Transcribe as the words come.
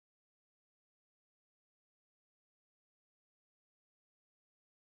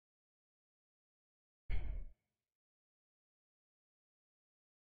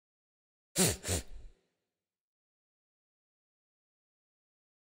Hello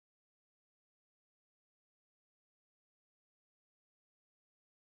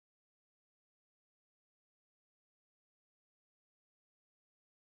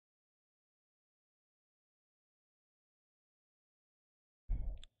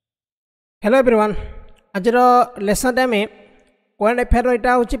everyone आज lesson time current affair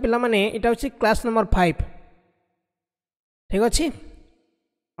यहाँ हूँ पिला माने यहाँ हूँ क्लास नंबर 5 ठीक अच्छे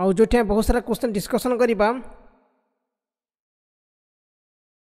आउ जो बहुत सारा क्वेश्चन डिस्कसन करवा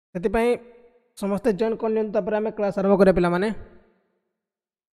से समस्ते जॉइन कर लिया आम क्लास आरंभ करा पिला माने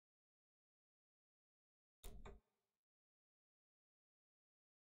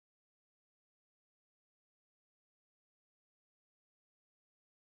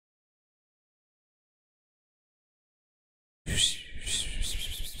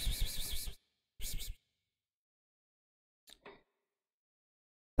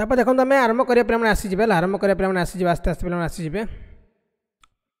तापर देखो आम आरंभ करा आसीजे आरंभ करा आसीजे आस्ते आस्ते पे आसीजे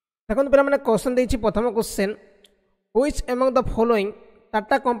देखो पे क्वेश्चन देती प्रथम question which among the following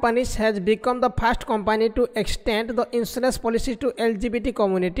Tata companies has become the first company to extend the insurance policy to LGBT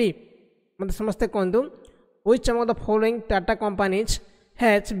community मतलब समस्ते कहतु which among the following Tata companies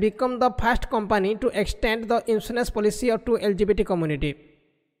has become the first company to extend the insurance policy to LGBT community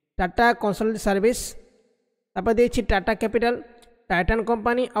Tata consulting service तापर देती Tata capital Titan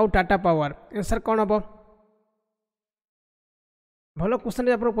company आउ Tata power answer कौन हम भल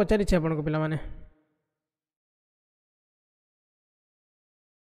question आप पचारि आपको पिला माने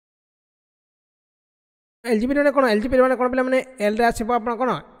LGBT मैंने कौन LGBT मैंने कौन पे एल रे आसो आप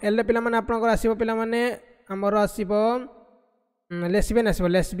कौन एल पे आसो पे आमर आसो लेस्बियन आसो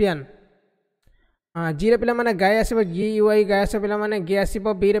लेस्बियन जी रे पे गाय आसो GUI गाय आसो पे गे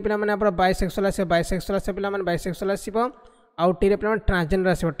आसो बी रे पे बाइसेक्सुअल आसो बाइसेक्सुअल आसो पे बाइसेक्सुअल आसो आउ टी रे पे ट्रांसजेंडर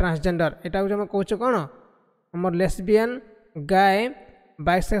आसो ट्रांसजेंडर यहाँ हूँ कौच कौन आमर लेस्बियन गाय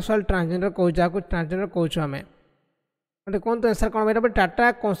बाइसेक्सुअल ट्रांसजेंडर कौ जहाँ ट्रांसजेंडर कौच आम मतलब कौन तो आंसर कौन यहाँ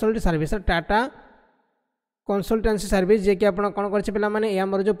Tata consulting service Tata consultancy service जे कि आप कौन कर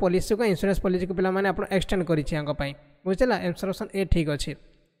आमर जो पॉलिसी को इंश्योरेंस पॉलिसी को पे एक्सटेंड कर बुझेगा आंसर ऑप्शन ए ठीक अच्छे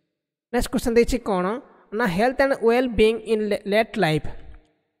नेक्स्ट क्वेश्चन देखिए कौन ना health and well being in late life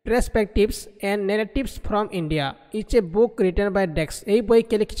Perspectives and narratives from India is a book written by Dex यही बही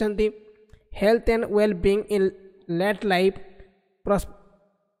के लिखिं health and well being in late life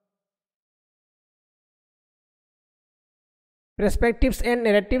Perspectives and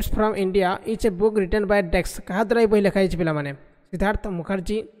narratives from India is a book written by Dex क्या द्वारा बही लिखाई पिला माने Siddharth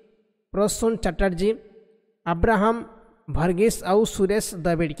Mukherjee Prasoon Chatterjee Abraham भर्गीस आउ सुरेश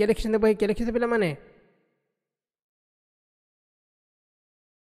द्रविड़ के लिखिं बही के लिखि पिला माने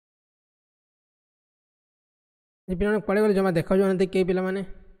पे पढ़े गले जमा देखा जाते कई पिला माने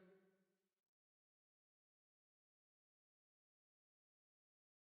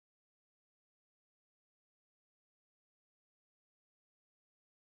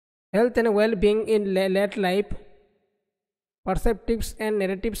health and well being in late life परसेप्टिव्स and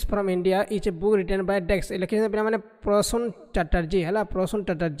narratives from India is a book written by डेक्स लिखे पे प्रसून चटर्जी है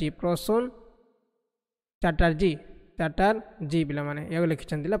प्रसून चटर्जी चटर्जी पिला माने या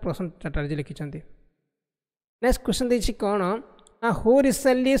लिखिं प्रसून चटर्जी लिखिं नेक्स्ट क्वेश्चन देखिए कौन who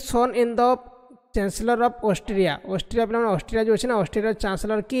recently Son in the chancellor of Austria Austria पे ऑस्ट्रिया जो अच्छे ना ऑस्ट्रिया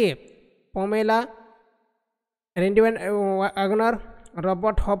चांसलर किए पमेला रेंडिवन वागनर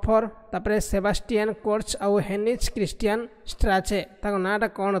रॉबर्ट हॉफर तापर सेबास्टियन कोर्च आउ हेनिच क्रिस्टियन स्ट्राचे नाटा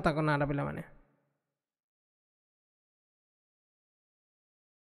कौन नाटा पिला माने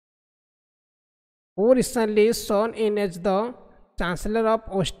who recently Son in as the chancellor of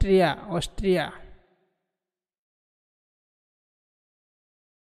Austria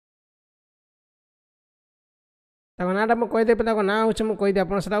नाटा मुझे कहीदे पे ना हूँ कहीदे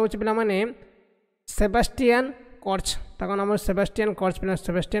आप हूँ पे सेबास्टियन कोर्च नाम सेबास्टियन कोर्च पे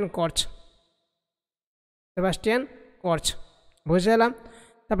सेबास्टियन कोर्च बुझेगा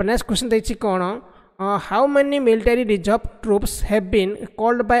तापर नेक्स्ट क्वेश्चन देखिए कौन how many military reserve troops have been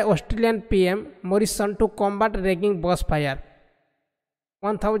called by Australian PM Morrison to combat ragging बस फायर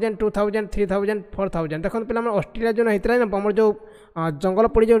 1000 2000 3000 4000 देखो पे ऑस्ट्रेलिया जो होता है आम जो जंगल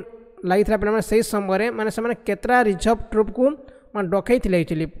पड़ी जो लगी पे से समय माने से केतरा रिजर्व ट्रूप को डकई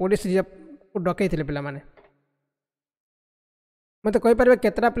एक्चुअली पुलिस रिजर्व को डकई पे मत कहीपर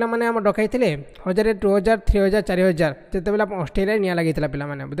केतरा पे डकई 1000 2000 3000 4000 जिते ऑस्ट्रेलिया निया लगी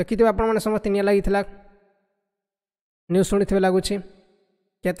पे देखिए आप समस्त निया लगी न्यूज शुणी लगुच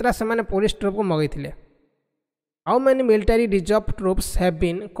केतरा से पुलिस ट्रूप को मगई how many military reserve troops have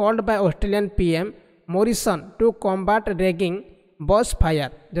been called by Australian PM Morrison to combat ragging बस फायर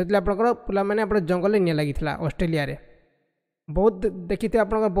जो आपंकर पिला मैंने आप जंगल निआ लगी ऑस्ट्रेलिया रे बहुत देखी थे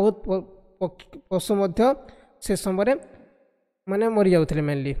आप बहुत पशु से समय माने मरी जाते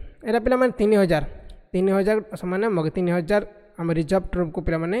मेनली एरा पिला मैंने 3000 मैंने मगे 3000 आम रिजर्व ट्रुप को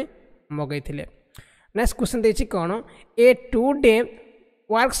पिला मैंने मगई थे। नेक्स्ट क्वेश्चन देखिए कौन ए 2-day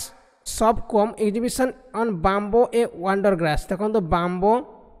वर्क्स सब कम exhibition on bamboo a wonder grass देखो तो बाम्बो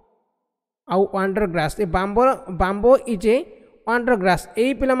आउ wonder grass A bamboo is a wonder grass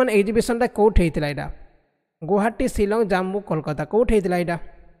यही पिला मैंने एग्जिबिशन कौट होता है गुवाहाटी शिलंग जम्मू कोलकाता कौट होता है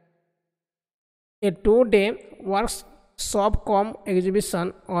ए 2-day वर्क्स सब कम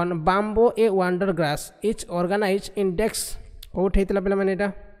exhibition on bamboo a wonder grass is organise index Kaut होता पिला मैंने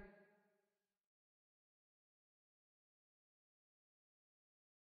यहाँ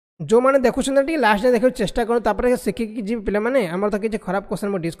जो मैंने देखुं लास्ट जाए देखो चेष्टा करूँ शिखिकी जी पे मैंने आम तो किसी खराब क्वेश्चन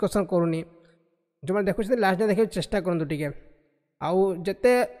मुझे डिस्कसन करूनी जो मैंने देखुं लास्ट जाए देखो चेष्टा करूँ टे आउ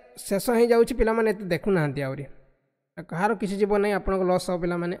जिते शेष हो जाऊँगी पे देखुना आहरी कहार किसी जीव ना आप लस हे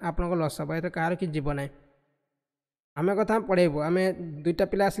पे आप लस हे ये कहार कि जीव ना आम कथा पढ़ेबू आम 2टा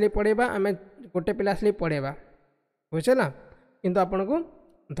पिला आसले पढ़ेबा आम गोटे पिला आसले पढ़ेबा बुझेगा किंतु आपन को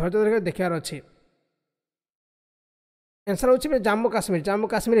धैर्य धरिक देखार अच्छी आंसर हो जम्मू काश्मीर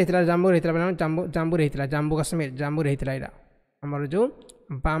होता जम्मू होता यहाँ आमर जो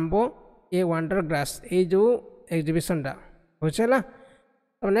बाम्बो ए वंडर ग्रास ये जो एग्जिबिशनटा बुझेगा।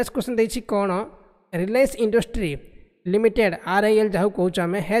 तो नेक्स्ट क्वेश्चन देखिए कौन रिलायंस इंडस्ट्री लिमिटेड RIL जहाँ कहूँ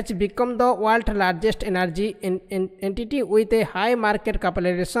आम has become the world largest energy entity with A high market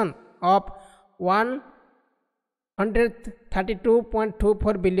capitalisation of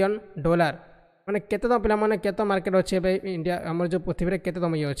 $132.24 billion माने केते तो पिला माने केते मार्केट अच्छे इंडिया आमर जो पृथ्वी केते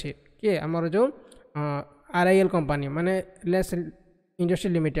तम ये अच्छे किए आमर जो RIL कंपनी माने रिलायंस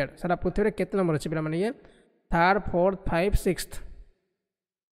इंडस्ट्री लिमिटेड सारा पृथ्वी केते नंबर अच्छे पिला माने ये 3rd 4th 5th 6th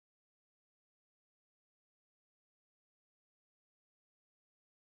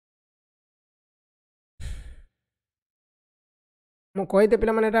मु कहते पे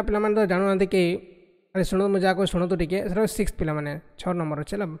जानूना कि अरे शुणु मुझे शुणु टे 6th पिला माने 6 नंबर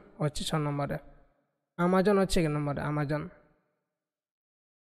अच्छे अच्छे 6 नंबर Amazon अच्छे नंबर Amazon।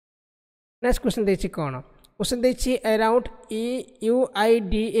 नेक्स्ट क्वेश्चन देखिए कौन क्वेश्चन देखिए अराउंड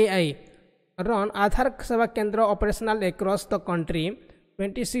EUIDAI रन आधार सेवा केंद्र ऑपरेशनल अक्रॉस द कंट्री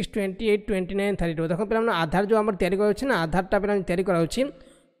 26, 28, 29, 32 देखो पे आधार जो आम तैयारी ना आधारटा पे तैयारी कराऊँ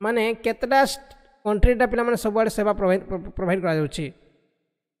माने केतटा कंट्रीटा पे सब आड़े सेवा प्रोवाइड करा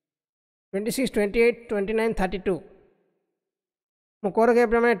 26, 28, 29, 32 मुझे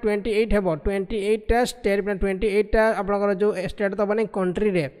पे 28 हे 28टा स्टेट 28टा आपंकर जो स्टेट तो बने कंट्री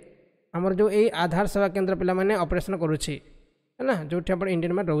रे आमर जो ये आधार सेवा केंद्र पे मैंने ऑपरेशन करुच्छी है ना जो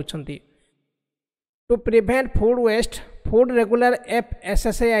इंडियन में रोच to prevent food waste food regular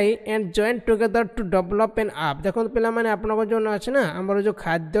FSSAI and join together to develop an app देखो पे मैंने आप जो अच्छे ना आमर जो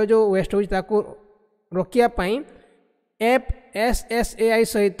खाद्य जो वेस्ट हो रोकियापाई FSSAI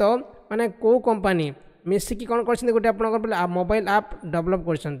सहित माने को कंपनी मिसिकी कौन कर गोटे आप मोबाइल ऐप डेवलप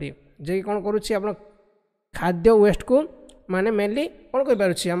कर कौन करुच्ची आप खाद्य वेस्ट को माने मेनली कौन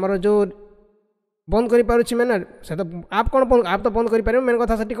कर आमर जो बंद कर मैंने से तो आप कौन आप तो बंद कर मेन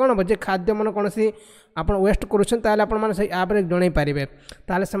कथा से कौन हम जे खाद्य मन कौन सी आप वेस्ट करें आप्रे जन पारे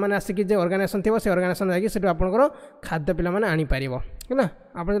ताले से आसिक ऑर्गेनाइजेशन थी से ऑर्गेनाइजेशन जाकि आपंकर खाद्य पे मैंने आनीपर है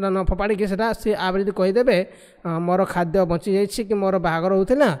आप न फोपाड़ी से आप यदि कहीदेवे मोर खाद्य बची जाइए कि मोर बाहागर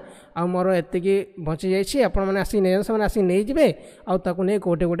होता आ मोर एति बची जाइए आपने आसिक नहीं आउे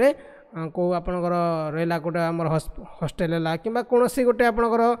कौटे गोटे को आपणकर रहा गोटे आम हस्टेल है कि कौन गोटे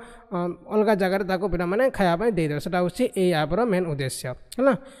आपणकर अलग जगार पे मैंने खायापी देदेवे से यही ऐप्र मेन उद्देश्य है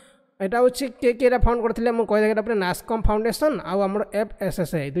यहाँ हूँ किए फाउंड करते मुझे नास्कम फाउंडेशन आम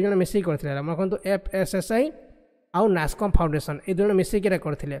FSSAI दुई जन मिसिक करते कहूँ FSSAI आउ नास्कम फाउंडेशन ये दुई जन मिसिक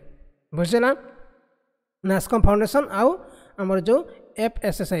करते बुझेगा नास्कम फाउंडेशन आउ आमर जो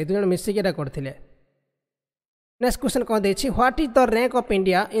FSSAI दुई जन मिसिक करते। नेक्स्ट क्वेश्चन कौन देखिए what is the rank of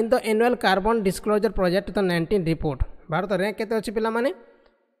India in the annual carbon disclosure project 2019 report Bharat rank केते अच्छी पिला माने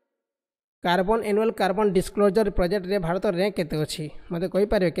carbon annual carbon disclosure project रे भारत रैंक केते अच्छी मते कहि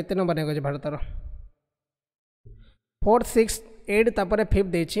पारे केते नंबर रैंक अछि भारत रो 4th 6th 8th तापर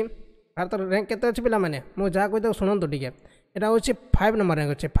 5th देछि भारत रैंक केते अच्छी पिला माने मु जा कोइ तो सुनन तो टिके एटा होछि 5 नंबर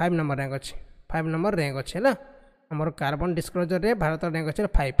रैंक अछि 5 नंबर रैंक अछि 5 नंबर रैंक अछि ना हमर कार्बन डिस्क्लोजर रे भारत रैंक अछि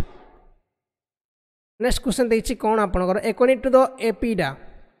 5। नेक्स्ट क्वेश्चन देखिए कौन आपंकर according to the APEDA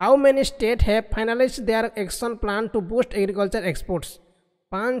how many state have finalise their action plan to boost agriculture exports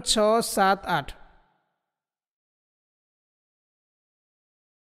 5, 6, 7, 8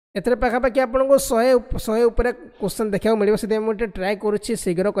 एथरे पाखापाखि आपको 100 उपर क्वेश्चन देखा मिले से मुझे ट्राए करुच्ची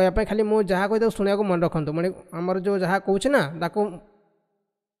शीघ्र कहवाई खाली मुझे जहाँ कही शुणा मन रखु आमर जो जहाँ कहूँ ना ताकू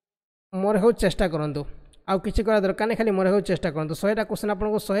मोर हो चेष्टा करूँ आउ किसी करा दरकार नहीं खाली मोर हो चेष्टा करूँ 100टा क्वेश्चन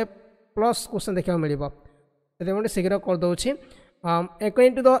आपको 100+ क्वेश्चन देखा मिले से शीघ्र करदे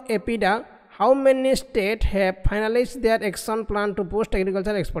according to the APEDA how many state have finalise their action plan to boost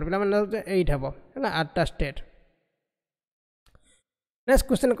agriculture export पे 8 हम है 8टा स्टेट। नेक्स्ट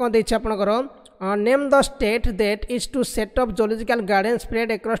क्वेश्चन कौन देखिए आपंकर name the state that is to set up zoological garden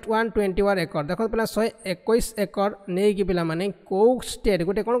spread across 121 एकर देखो पे 121 एकर नहीं कि पिला माने को स्टेट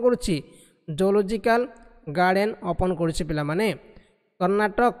गोटे कौन करुच्ची जोलॉजिकल गार्डन ओपन करुच्ची पिला माने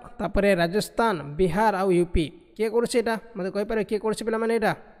कर्नाटक तापरे राजस्थान बिहार आउ यूपी किए करुच्ची एटा मते कहि पारे किए करुच्ची पिला माने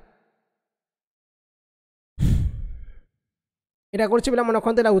एटा एटा करुच्ची पिला मन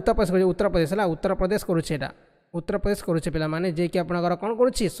रखते उत्तर प्रदेश है उत्तर प्रदेश करुच्ची एटा उत्तर प्रदेश करुच्छे पिला माने जे कि आपनकर कौन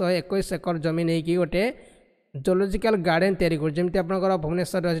करुच्ची 121 एकर जमीन नहीं कि गोटे जोलॉजिकल गार्डन तैयारी कर जमी आपनकर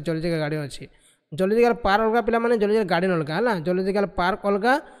भुवनेश्वर अच्छे जोलॉजिकल गार्डन अच्छी जोलॉजिकल पार्क अलग पिला माने जोलॉजिकल गार्डन अलग है जोलॉजिकल पार्क अलग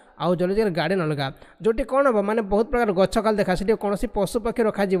आउ जोलॉजिकल गार्डन अलग जोटी कौन हम माने बहुत प्रकार गछ काल देखा से कौन पशु पक्षी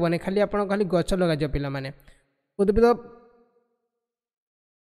रखा जीवन खाली आप खाली गछ लगे पिला माने उद्भिद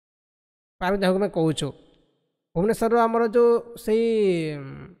पार्क जहाँ मैं कहूँ भुवनेश्वर आमर जो से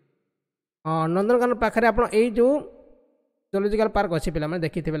नंदनकानन पाखे आप जो जोलॉजिकल पार्क अच्छी पे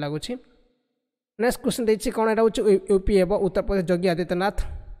देखी थे लगुच। नेक्स्ट क्वेश्चन देखिए कौन यहाँ हूँ यूपी एवं उत्तर प्रदेश योगी आदित्यनाथ।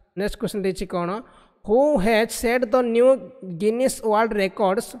 नेक्स्ट क्वेश्चन देखिए कौन who has set the new Guinness world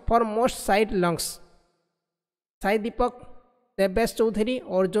records for most side lungs Sai दीपक देवेश चौधरी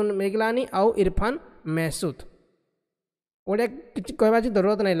अर्जुन मेघलानी आउ इरफान महसूद ओडिया किसी कहवा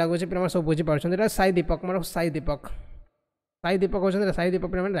जरूरत नहीं लगुच पे सब बुझीपार साई दीपक मोर साई दीपक होती साई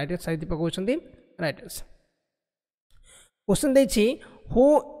दीपक राइट साई दीपक होती राइटर्स। क्वेश्चन देखिए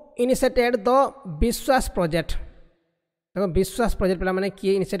हु इनिशिएटेड द विश्वास प्रोजेक्ट देखो विश्वास प्रोजेक्ट पे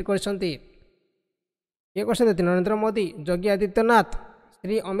किए इनिशिएट करते नरेंद्र मोदी योगी आदित्यनाथ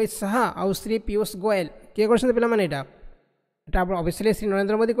श्री अमित शाह आउ श्री पीयूष गोयल किए करते पे यहाँ ऑब्वियसली श्री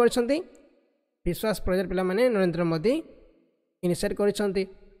नरेंद्र मोदी करते विश्वास प्रोजेक्ट पे नरेंद्र मोदी इनिशिएट करते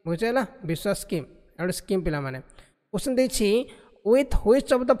बुझेगा विश्वास स्कीम गोटे स्कीम पे क्वेश्चन देखिए with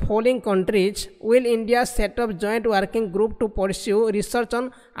which of the following countries will India set up joint working group to pursue research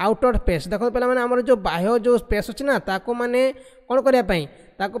on outer space देखो पे आमर जो बाह्य जो स्पेस अच्छी ना ताको माने कौन करने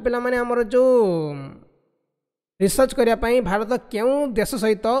ताको पे आमर जो रिसर्च करने भारत क्यों देश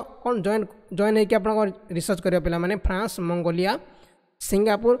सहित कौन जॉइन होकर आप रिसर्च करें पे फ्रांस मंगोलिया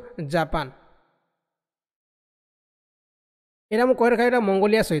सिंगापुर जापान यहाँ मुझे कह रखा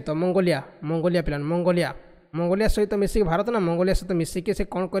मंगोलिया सहित मंगोलिया पे मंगोलिया सहित मिसिक भारत ना मंगोलिया सहित मिसिकी से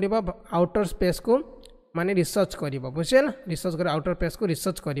कौन कर आउटर स्पेस को माने रिसर्च कर बुझे ना रिसर्च कर आउटर स्पेस को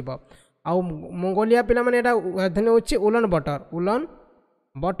रिसर्च कर मंगोलिया पे राजधानी होची उलन बटर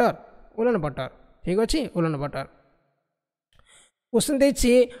ठीक अच्छे उलन बटर। क्वेश्चन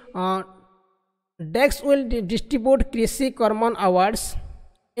देखिए डेक्स विल डिस्ट्रीब्यूट कृषि Karman awards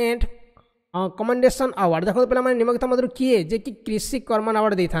and commendation award देखो पे निम्नलिखित मध्य किए जे कि कृषि कर्मन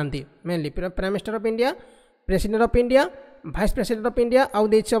अवार्ड दे था mainly prime minister of India president of India vice president of India आउ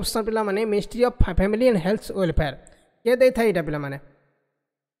दे ऑप्शन पे ministry of family and health welfare किए दे था यहाँ पे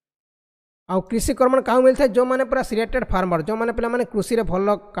आउ कृषि कर्मण क्या मिलता है जो मैंने पूरा सिलेक्टेड फार्मर जो मैंने पे कृषि में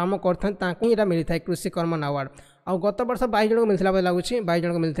भल कम करते मिलता है कृषि कर्मण अवार्ड आउ गत वर्ष 22 जन को मिलता लगुच 22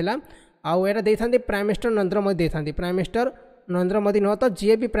 जन को मिलता आउ यहाँ दे था प्राइम मिनिस्टर नरेंद्र मोदी दे प्राइम मिनिस्टर नरेंद्र मोदी नुह तो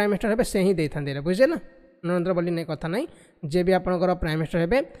जी भी प्राइम मिनिस्टर हे से ही दे था बुझे ना नरेंद्र मोदी नहीं कथा ना जी भी आपंकर प्राइम मिनिस्टर हे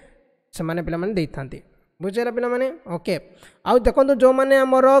से पे था बुझे पे ओके आउ देखो जो मैंने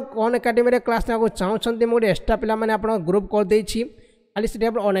आमर अन एकाडेमी क्लास ना चाहते मुझे एक्सट्रा पे आप ग्रुप करदे खाली से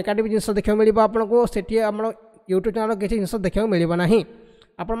अन एकाडेमी जिन देखा मिले आपको से यूट्यूब चैनल किसी जिन देखा मिले ना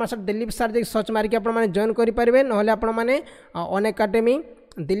आप दिलीप सार जी सर्च मारिक आप जॉइन करेंगे ना आपने अन एकाडेमी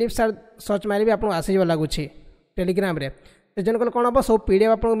दिलीप सार सर्च मारे आपको आसज लगुच टेलीग्राम रे जॉइन कले कौन हम सब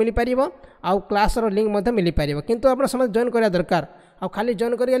पीडीएफ आपको मिल पार आउ क्लास लिंक मिल पार किंतु आप समस्त जॉइन करा दरकार आ खाली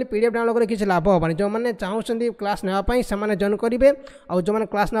जॉइन कर पीडीएफ डाउनलोड कर किसी लाभ होनी जो मैंने चाहते क्लास नापी से जॉइन करेंगे आउ जो मैंने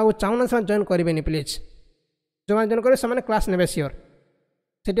क्लास ना चाहूना से जॉइन करेंगे प्लीज जो मैंने जॉइन करेंगे से क्लास ने सियोर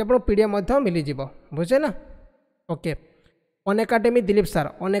से पीडीएफ मिल जाव बुझे ना ओके अन एकाडेमी दिलीप सार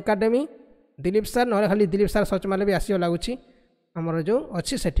ना खाली दिलीप सार सर्च मारे भी आस लगुच आमर जो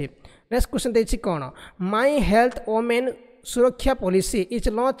अच्छी से नेक्स्ट क्वेश्चन देखिए कौन माई हेल्थ वोमेन सुरक्षा policy is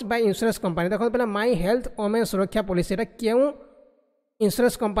launch by insurance company देखो पहले माई हेल्थ वोमेन सुरक्षा पॉलिसी क्यों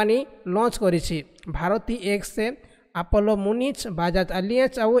इंश्योरेंस कंपनी लॉन्च करी भारती एक्स से अपोलो मुनिच बजाज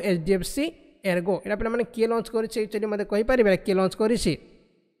अलियंस आउ HDFC एर्गो यहाँ पे किए लॉन्च करी मतलब कहीपर किए लॉन्च करी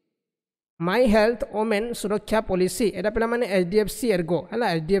माई हेल्थ वोमेन सुरक्षा पॉलिसी एटा पिला माने एचडीएफसी एर्गो है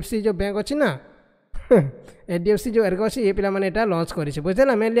एचडीएफसी जो बैंक अच्छी ना एचडीएफसी जो एर्गो अच्छी ये पिला माने एटा लॉन्च करिছে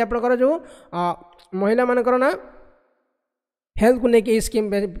बुझेला मेनली आपनकर जो महिला मानकर ना हेल्थ को लेके स्कीम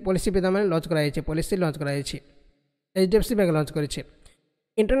पॉलिसी पिता माने launch कराइছে policy launch कराइছে HDFC bank launch करिছে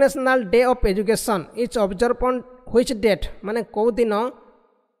international day of education is observe on which date माने को दिन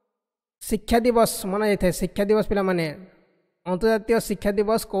शिक्षा दिवस मना जाए शिक्षा दिवस पिला माने अंतर्जातीय शिक्षा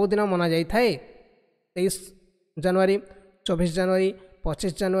दिवस कौ दिन मना जाए 23 जनवरी 24 जनवरी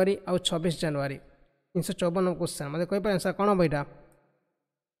 25 जनवरी और 26 जनवरी 354 क्वेश्चन मतलब कही पारे आंसर कौन बईटा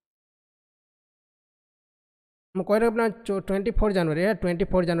मुझे कह 24 जनवरी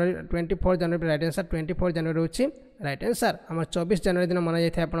 24 जनवरी राइट आंसर 24 जनवरी हूँ राइट आंसर आम 24 जनवरी दिन मना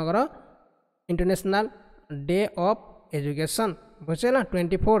जाए आपंकर इंटरनेशनल डे ऑफ एजुकेशन बुझे ना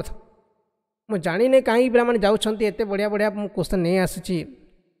 24 मुझे जानी नहीं कहीं पे जाऊँच एत बढ़िया बढ़िया क्वेश्चन नहीं आसी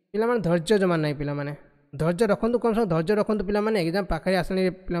पे धैर्य जमा ना पे धैर्य रखु कम से धैर्य रखु पे एग्जाम पाखे आसने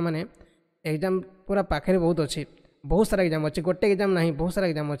पे एग्जाम पूरा पाखे बहुत अच्छी बहुत सारा एग्जाम अच्छी गोटे एग्जाम ना बहुत सारा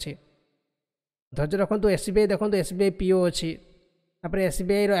एग्जाम अच्छी धैर्य रखु एसबीआई देखो एसबीआई पीओ अच्छी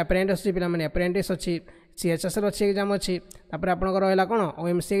एसबीआई अप्रेंटिस अच्छी पे अप्रेंटिस अच्छी सीएचएसएल अच्छी एग्जाम अच्छी आपंकर रहा कौन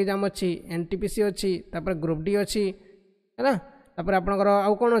ओएमसी एग्जाम अच्छी एनटीपीसी अच्छी ग्रुप डी अच्छी है तापर आपंकर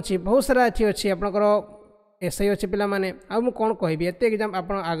आउ कौन अच्छी बहुत सारा अच्छी अच्छी आपंकर एसआई अच्छी पे आउ कौन कहबी एत एग्जाम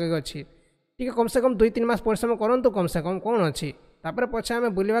आप आगे अच्छी ठीक है कम से कम 2-3 मास परिश्रम करूँ कम से कम कौन अच्छी तापर पछे आम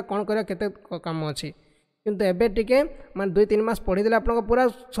बुलवा कौन करा केते काम अच्छी किंतु एबे टिके माने 2-3 मास पढ़ी देले आपन पूरा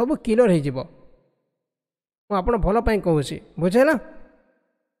सब क्लियर हो जिवो मु आपन भलो पई कहूची बुझेला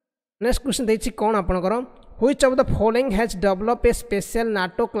नेक्स्ट क्वेश्चन देछि कौन आपनकर which of the following has develop a special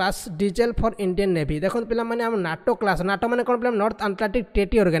NATO class diesel for Indian navy देखो पिला माने हम नाटो क्लास नाटो माने कोन पिला नॉर्थ अटलांटिक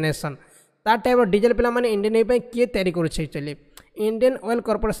ट्रेटी ऑर्गेनाइजेशन ता टाइप ऑफ डीजल पिला माने इंडियन नेवी किए तैयारी करूछे actually Indian oil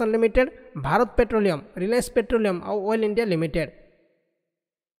corporation limited Bharat petroleum Reliance petroleum और ऑयल इंडिया लिमिटेड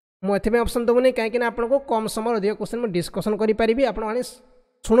मुझे ऑप्शन देवनी कहीं आपको कम समय अधिक क्वेश्चन में डिस्कसन करी आप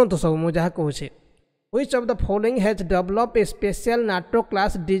शुणु सब मुझे जहाँ कहूँ which of the following has develop a special NATO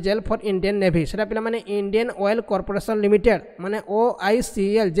class diesel for Indian navy से पे इंडियन ऑयल कॉर्पोरेशन लिमिटेड माने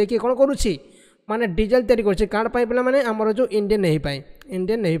OICL जे कि कौन करुच्ची माने डीजल तैयारी करुच्ची काण पे पे आमर जो इंडियन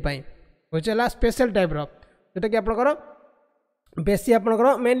नेवी बुझेगा स्पेशल टाइप जोटा कि आपंकर बेसी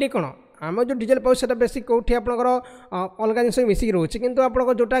आपंकर मेनली कौन आम जो डीजल पाऊँ से बेसी कौटी आपंकर अलग जिनस मिसिक रोचे किंतु आप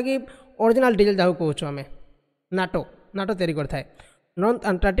जोटा कि ओरिजिनल डीजल जहाँ कहूँ आम नाटो तैयारी करता north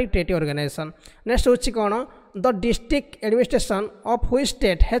Atlantic treaty organisation next हूँ कौन the district administration of which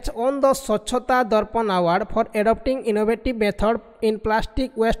state has own the स्वच्छता दर्पण award for adopting innovative method in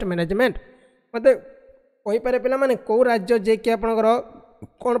plastic waste management मतलब कहीपर पे कौ राज्य जे कि आपंकर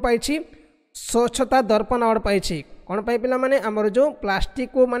कौन पाई स्वच्छता दर्पण अवार्ड पाई कौन पाई पे आमर जो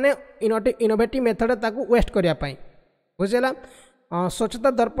प्लास्टिक को माने इनोवेटिव मेथड ताकू वेस्ट करने बुझेगा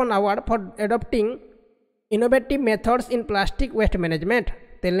स्वच्छता दर्पण award for adopting innovative methods in plastic waste management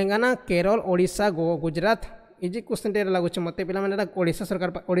Telangana Kerala Odisha Gujarat easy question टे लगुच मत पे ओडिशा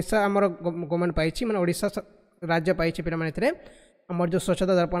सरकार ओडिशा आमर गवर्नमेंट पाई माने ओडिशा राज्य पाई पे आमर जो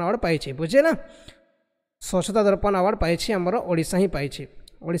स्वच्छता दर्पण अवार्ड पाई बुझे ना स्वच्छता दर्पण अवार्ड पाई आमर ओडिशा ही पाई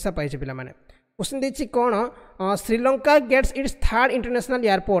ओडिशा पाई पे क्वेश्चन देखिए कौन Sri Lanka gets it's third international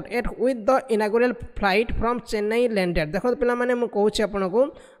airport at with the इनागुरल flight from Chennai landed देखो पे मैं कहूँ आपको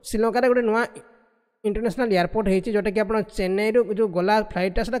श्रीलंकार गोटे नुआ इंटरनेशनल एयरपोर्ट होती जोटा कि आप चेन्नई जो गला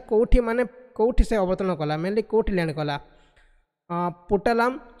फ्लाइटा से कौटी माने कौटी से अवतरण कला मेनली कौटी लैंड कला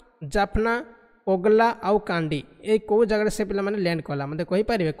पुटालाम जाफना ओगला आउ कांडी ये कौ जगह से पे लैंड कला मतलब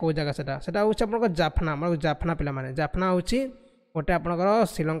कहींपारे कौ जगह से हूँ आप जाफना जाफना पे जाफना हूँ गोटे आपंकर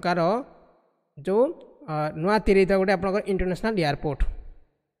श्रीलंकार जो नुआ तैयारी गोटे आप इंटरनेशनल एयरपोर्ट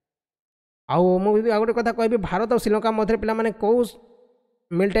आउ मुझे गोटे कथा कह भारत और श्रीलंका मध्य पे कौ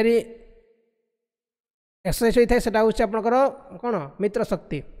मिलिटारी एक्सरसाइज होता है सेटा हूँ आपंकर कौन मित्र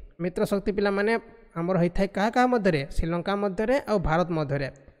शक्ति पे आमर होता है क्या मध्य श्रीलंका मध्य और भारत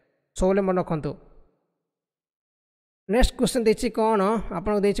मध्य सब मन रखु नेक्स्ट क्वेश्चन देखिए कौन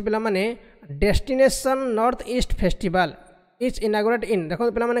आपको देखिए पे destination north east festival is inaugurate इन देखो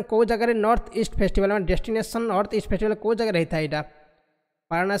पे कौ जगह north east festival destination north east festival कौ जगह रहता है यहाँ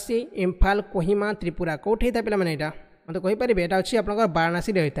वाराणसी इम्फाल कोहिमा त्रिपुरा कौटी होता है पे यहाँ मतलब कहींपारे यहाँ अच्छी आप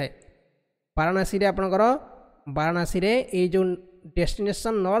वाराणसी होता है वाराणसी आपंकर वाराणसी ये जो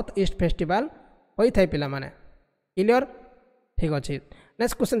डेस्टिनेशन नॉर्थ ईस्ट फेस्टिवल होता है पे क्लियर ठीक अच्छे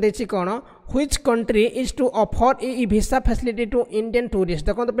नेक्स्ट क्वेश्चन देखिए कौन which country is to offer E visa facility to Indian tourist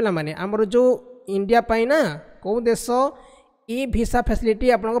देखो पे आमर जो इंडिया पाई ना कौ देश ई भिसा फैसिलिटी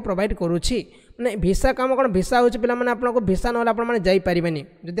आपको प्रोवाइड करुच्ची मैंने भिसा काम कौन भिसा हूँ पे आपको भिसा ना आपने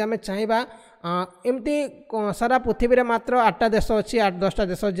जदि आम चाहवा एमती सारा पृथ्वी में मात्र 8टा देश अच्छी 8-10टा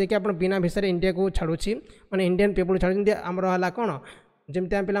देश जी कि बिना भिसा इंडिया को छाड़ुची मैंने इंडियन पीपुल छाड़ी आमर है कौन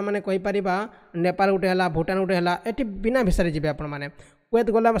जमी आम पे नेपाल गोटे है भूटान गोटे है ये बिना भिसा जी आपने कुवैत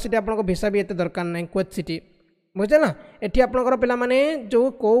गला सीट आपको भिसा भी एत दरकार ना कुवैत सिटी बुझे ना ये आपंकर पे जो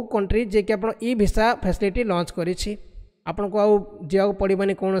कौ कंट्री जे कि आप ई भिसा फैसिलिटी लॉन्च करी आपन को आउ जावाक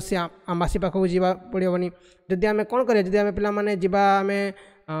पड़ोनी कौन से आम्बासी पाखक जावा पड़ोनी जदि आम कौन करें जदि आम पे जावा आम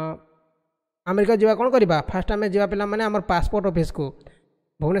अमेरिका जावा कौन करवा फास्ट आम जावा पे आम पासपोर्ट ऑफिस को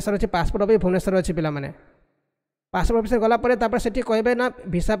भुवनेश्वर अच्छे पासपोर्ट ऑफिस भुवनेश्वर अच्छी पे पासपोर्ट ऑफिस गलापर से कहे ना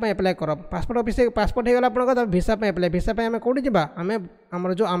भिसा एप्लाय कर पासपोर्ट ऑफिस पासपोर्ट हो गला भिसा एप्लाय भिसा आम कौटी जावा आम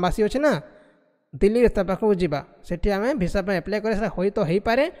आमर जो आम्बासी अच्छे ना दिल्ली पाखक जावा से आम भिसा एप्लाय कर हो तो हो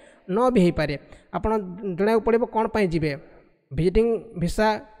पारे न भी हो पारे आपड़ जन पड़ो कौन पर जी विजिटिंग भिसा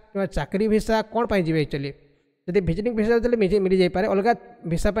कि चाकरी भिसा कौन पर जी एक्चुअली जब विजिटिंग भिसा मिल जापे अलग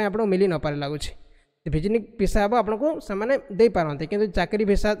भिसा आपको मिल न पारे लगुच विजिटिंग भिसा हम आपको से पारती कि चाकरी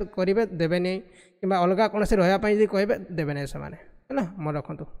भिसा करेंगे देवे नहीं कि अलग कौन से रही कहे देवे नहीं से मन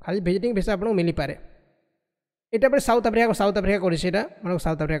रखु खाली विजिटिंग भिसा आपको मिल पारे यहाँ साउथ अफ्रिका कर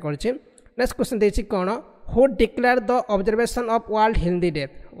साउथ अफ्रिका कर नेक्स्ट क्वेश्चन देखिए कौन who declare the observation of world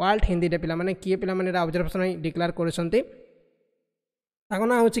Hindi day पे मैंने किए पे ऑब्जर्वेशन डिक्लेयर कर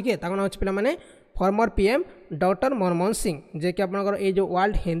ना हूँ किए ना हूँ पे former PM doctor Manmohan Singh जे कि आपंकर ये जो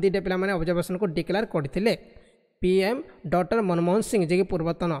वर्ल्ड हिंदी डे पे ऑब्जर्वेशन को डिक्लेयर करते पीएम डॉक्टर मनमोहन सिंह जे कि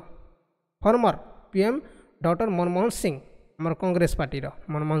पूर्वतन former PM doctor Manmohan Singh आम Congress party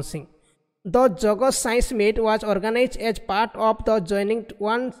Manmohan Singh The Jagos Science Meet was organized as part of the joining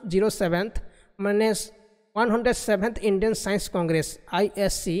 107th मैंने 107th Indian Science Congress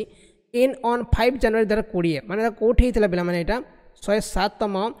ISC in on 5 January 2020 मैंने कौटी होता पे मैंने यहाँ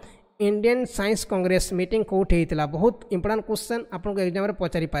 107तम इंडियन साइंस कांग्रेस मीटिंग कौटी होता बहुत इंपोर्टेंट क्वेश्चन आपको एग्जाम में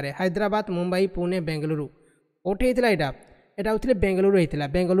पचारि पारे हैदराबाद मुंबई पुणे बेंगलुरु कौटी होता यहाँ होते बेंगलुरु होता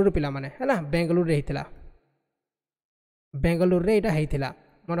बेंगलुरु पे है बेंगलुरु होता बेंगलुरु होता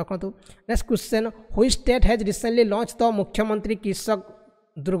मन रखु next question which state has recently launch the मुख्यमंत्री कृषक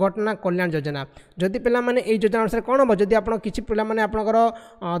दुर्घटना कल्याण योजना जदि पे ये योजना अनुसार कौन हम जदि आप किसी पे आपंकर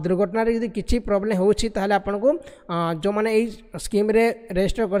दुर्घटन किसी प्रोब्लेम होता आपको जो मैंने यही स्कीम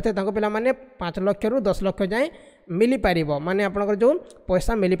रजिस्टर करते पे 5 लाख रु 10 लाख जाए मिल पार माने आपंकर जो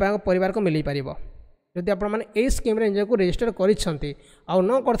पैसा मिल पार परिवार को मिल पार जदि आप स्कीम निज को रजिस्टर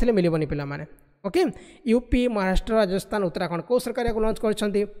कर मिलबनी पे ओके यूपी महाराष्ट्र राजस्थान उत्तराखंड कौ सरकार या लॉन्च कर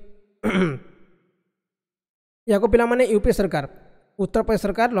पे यूपी सरकार उत्तर प्रदेश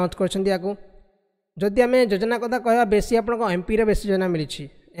सरकार लॉन्च कर जदि आम योजना कथा कह बेसी आप एमपी रे बेसी योजना मिली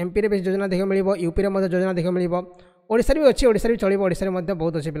एमपी रे बेसी योजना देखा मिल यूपी रे योजना देखा मिल ओडिशा भी अच्छी ओडिशा भी चलो ओडिशा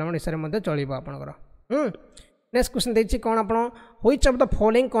बहुत अच्छे पे ओडिशा चलो आपंकर नेक्स्ट क्वेश्चन देखिए कौन आप which of the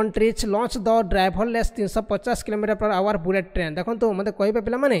following countries launch the driverless 350 km/h bullet train देखो मत कहे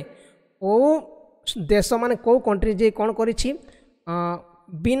पे ओ देश माने कौ कंट्री जे कौन करी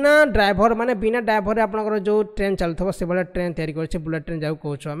बिना ड्राइवर माने बिना ड्राइवर आपंकर जो ट्रेन चलुव से भाई ट्रेन तैयारी कर बुलेट ट्रेन जाऊ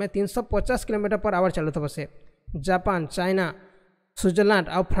कौच आम 350 km/h चलुव से जापान चाइना स्विट्जरलैंड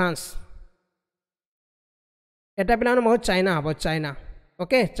आ फ्रांस एटा पे बहुत चाइना हम चाइना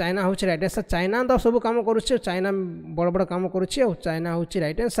ओके चाइना हूँ रईट आंसर चाइना तो सब कम करुच्छे चाइना बड़ बड़ कम करुच्छे चाइना हूँ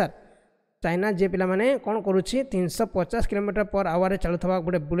रईट आंसर चाइना जे पे कौन करुच्छी 350 km/h चलुवा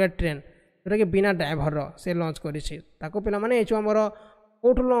गोटे बुलेट ट्रेन जोटा कि बिना ड्राइवर से लॉन्च कर पे ये आमर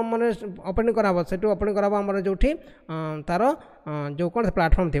कौटू मैंने ओपनिंग कराब से ओपनिंग कराब आमर जो तार जो कौन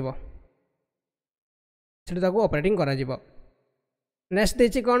प्लाटफर्म थी से ऑपरेटिंग करा नेक्स्ट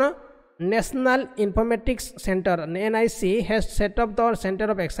देखिए कौन national informatics centre NIC has set up the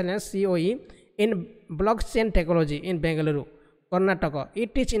centre of excellence COE in blockchain technology in Bengaluru Karnataka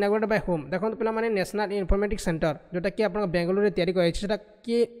it is inaugurated bye home देखो पे मैंने नेशनल इन्फॉर्मेटिक्स सेंटर जोटा कि आप बेंगलुरु में तैयारी कर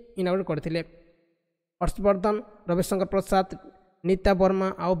किए इनागोरेट करते हर्षवर्धन रविशंकर प्रसाद नीता वर्मा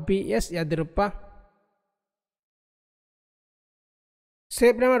आउ BS येदियुरप्पा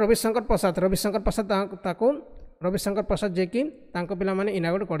से रविशंकर प्रसाद रविशंकर प्रसाद जे कि पे मैंने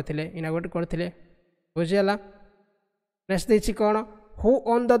इनागोरेट करते बुझीगला नेक्स्ट देखिए कौन who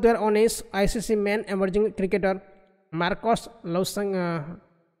on the there on is ICC man emerging cricketer Marcus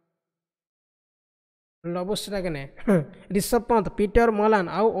लबुस्ट्रागने Rishabh Pant Peter Malan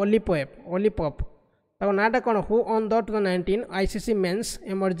आउ ओलीपॉप नाटा कौन who on the 2019 ICC mains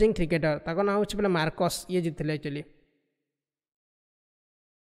emerging cricketer ना हूँ मार्कस ये जीते एक्चुअली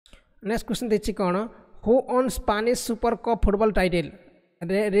नेक्स्ट क्वेश्चन देखिए कौन who on Spanish super cup football title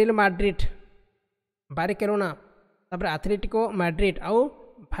real Madrid Barcelona तापर Atletico Madrid आउ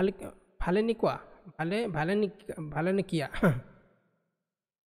भालेनिक्वा भालेनिकिया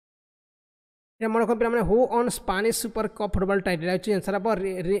ये मन रखो पे who on Spanish super cup football title answer हम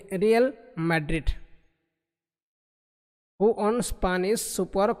real Madrid who on Spanish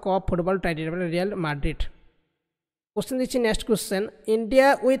super cup football title real Madrid question दीजिए next question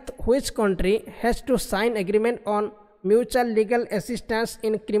India with which country has to sign agreement on mutual legal assistance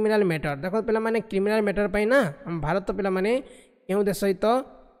in criminal matter देखो पे मैंने criminal matter पर ना भारत पे मैंने क्यों देश सहित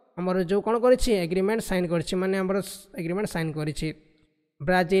आमर जो कौन कर एग्रीमेंट साइन कर एग्रीमेंट साइन कर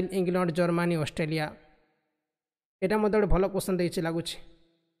ब्राजिल इंग्लैंड जर्मनी ऑस्ट्रेलिया यहाँ मत गोटे भल क्वेश्चन देती लगुच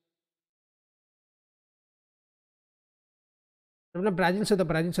ब्राजिल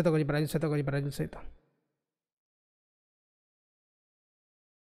सहित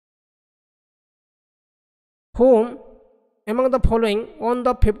whom among the following won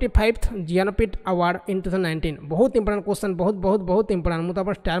the 55th Jnanpith award in 2019 बहुत इंपोर्टेंट क्वेश्चन बहुत इंपोर्टेंट मुझे आप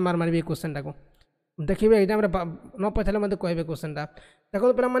स्टार मारी क्वेश्चन टाक देखिए एग्जाम न पचारे मतलब कहे क्वेश्चन टा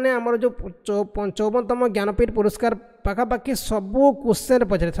देखो पे मैंने आमर जो 54तम ज्ञानपीठ पुरस्कार पाखापाखि सबू क्वेश्चन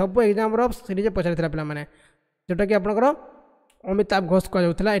पचारे सब एग्जाम सीरीज पचार पे मैंने जोटा कि आपंकर अमिताभ घोष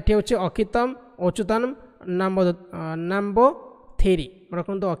कहला ये हूँ अखितम अच्युतम नाम्बो थेरी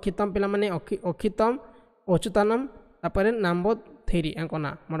रखु अखितम पे अखितम अच्युतानम तापर नाम्बो थेरी या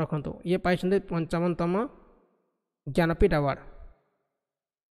ना मन रखु ये पाई 55तम ज्ञानपीठ अवार्ड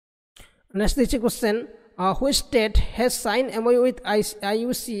नेक्स्ट देखिए question which state has sign MOU with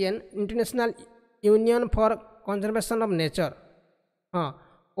IUCN international union for conservation of nature हाँ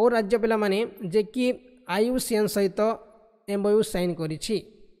और राज्य पे मैंने जे कि IUCN सहित एमओयू साइन करिछि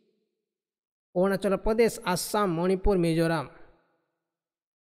अरुणाचल प्रदेश आसाम मणिपुर मिजोराम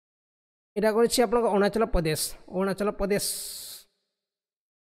यहाँ कर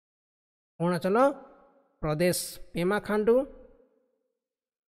अरुणाचल प्रदेश पेमा खांडू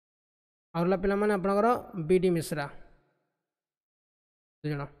और पे मैंने आपंकर BD मिश्रा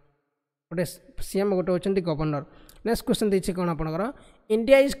दुज गोटे सीएम गोटे होती गवर्नर नेक्स्ट क्वेश्चन देखिए कौन आपंकर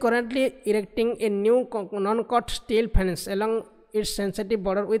India is currently erecting a new non cut steel fence along it's sensitive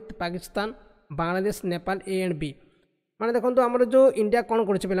border with Pakistan Bangladesh Nepal A and B माने देखो आमर जो इंडिया कौन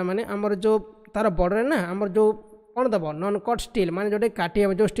कर पे आमर जो तार बॉर्डर ना आमर जो कौन दब नॉन कट स्टील माने जो काटी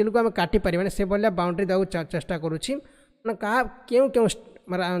जो स्टील को आम काटी पारे से भाया बाउंड्री देवा चेष्टा करुच्छी क्या क्यों क्यों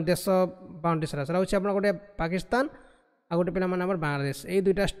देश बाउंड्री सारा हूँ आप गोटे पाकिस्तान आ गोटे पे बांग्लादेश ये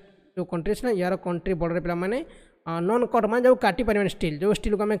दुईटा जो कंट्रीज ना यार कंट्री बॉर्डर पे मैंने नॉन कट मान जो काटी पारे स्टील जो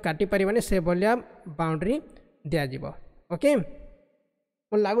स्टील को आम काटी पारे से भाया बाउंड्री दिज्व ओके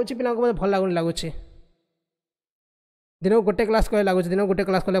लगुच पे भल लगुनि लगुच दिन को गोटे क्लास कले लगुच दिन को गोटे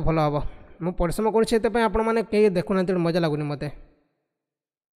क्लास कले भल हम मुझे परिश्रम करने कहीं देखुना मजा लगुनि मत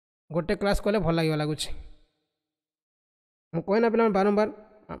गोटे क्लास कले भल लगे लगुच मुझे पे बारंबार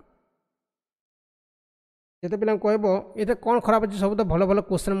जिते पे कहब ये कौन खराब अच्छे सब तो भल भल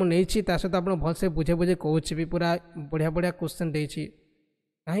क्वेश्चन मुझे सहित आप भलसे बुझे बुझे कहूँ भी पूरा बढ़िया बढ़िया क्वेश्चन देती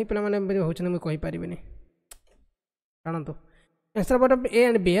कहीं पे मैंने होती मुझे कहींपारि जानतु answer but A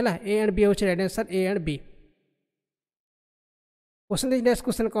and B है A and B हूँ right answer A and B question next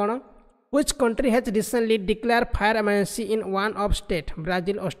question कौन which country has recently declare fire emergency in one of state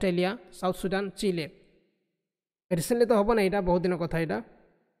Brazil Australia south Sudan Chile recently तो हम ना यहाँ बहुत दिन कथा यहाँ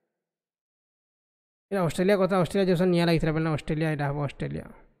ऑस्ट्रेलिया कथा ऑस्ट्रेलिया जो निया लगी पे ऑस्ट्रेलिया यहाँ हम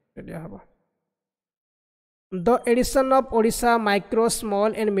ऑस्ट्रेलिया हम the addition of Odisha micro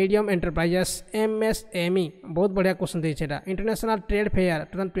small and medium enterprises MSME बहुत बढ़िया क्वेश्चन देते हैं इंटरनेशनल ट्रेड फेयर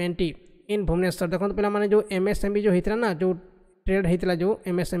 2020 इन भुवनेश्वर देखो पे मैंने जो MSME जो होता ना जो ट्रेड होता जो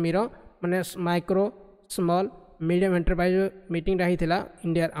MSME माने micro small medium enterprise meeting होता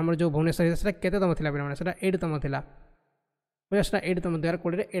इंडिया आमर जो भुवनेश्वर होता केतम था पे 8तम था 8तम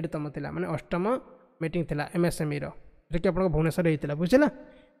 2020 8तम था माने 8तम मीटिंग था MSME जो कि आप भुवनेश्वर होता बुझे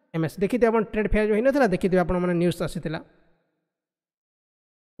MS देखी आप ट्रेड फेयर जो होता देखी आप न्यूज आसी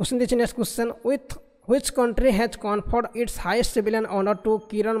क्वेश्चन देखिए next question with which country has conferred it's highest civilian honour to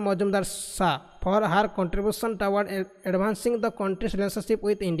Kiran Majumdar Shah for हार contribution toward advancing the countries relationship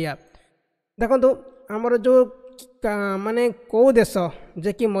with India देखो आमर जो माने कौ देश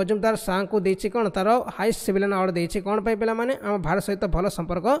जे कि मजुमदार शाह को देछि कौन तार हाईएस्ट सिविलियन अवार्ड देछि कौन पे पे मैंने आम भारत सहित भल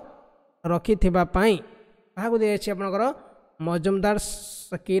संपर्क रखि थिबा पई काहाकू देछि आपनकर मजुमदार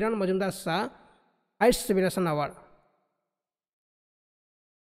किरण Majumdar Shah highest civilian award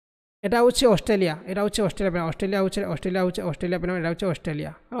এটা হচ্ছে অস্ট্রেলিয়া এটা হচ্ছে অস্ট্রেলিয়া অস্ট্রেলিয়া হচ্ছে অস্ট্রেলিয়া হচ্ছে অস্ট্রেলিয়া পেলাম এটা হচ্ছে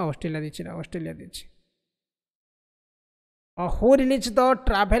অস্ট্রেলিয়া হ্যাঁ অস্ট্রেলিয়া দিচ্ছি না অস্ট্রেলিয়া দিচ্ছি হু release the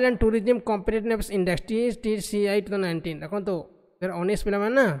travel and tourism competitiveness index TCI 2019 দেখুন তো 2019 পেলাম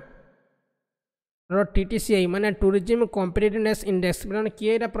না TTCI माने टूरिज्म कॉम्पिटिटिवनेस इंडेक्स माने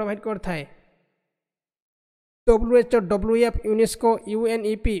किए एटा प्रोवाइड करता है WHO WEF यूनेस्को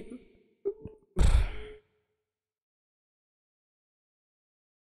UNEP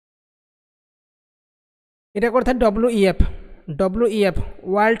এটা করতে WEF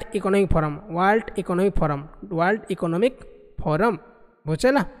वर्ल्ड इकोनॉमिक फोरम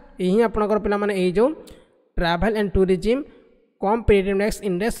बुझेगा यही आपंकर पे यही जो travel and tourism competitiveness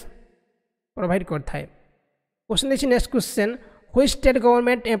index provide करता है क्वेश्चन देखिए next question which state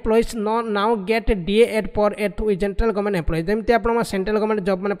government employees now get DA eight पर एट सेंट्रल गवर्नमेंट एम्प्लॉइज जमी आप सेंट्रल गवर्नमेंट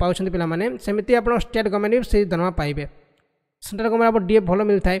जॉब मैंने पाँच पे सेमती आप स्टेट गवर्नमेंट भी से दरमा पाइबे सेंट्रल गवर्नमेंट आप DA भल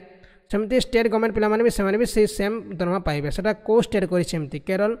मिलता है सेमती स्टेट गवर्नमेंट पे भी से सेम दरमा पाइबे सेटा को स्टेट करमती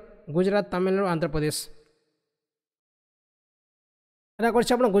केरल गुजरात तमिलनाडु आंध्र प्रदेश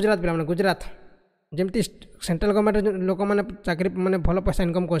कर गुजरात पे गुजरात जमती सेंट्रल गवर्नमेंट लोक मैंने चाकरी मैंने भल पैसा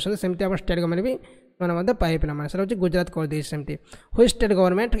इनकम कर स्टेट गवर्नमेंट भी मैंने पाए पे गुजरात कर दी सेमती which state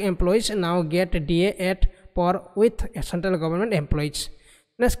government employees now get DA eight पर with central government employees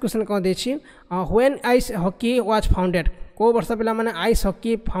next question कौन देखिए when ice hockey was founded को वर्ष पे मैंने आइस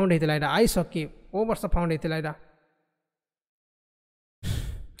हॉकी फाउंड होता है आइस हॉकी को वर्ष फाउंड होता है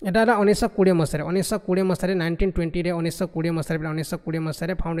এটা 1920 মସିহাରେ 1920 মସିহাରେ 1920 रे 1920 মସିহাରେ 1920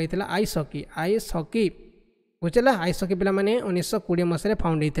 মସିহাରେ फाउंड होता आइस हॉकी बुझेगा आइस हॉकी पे मैंने 1920 मसीह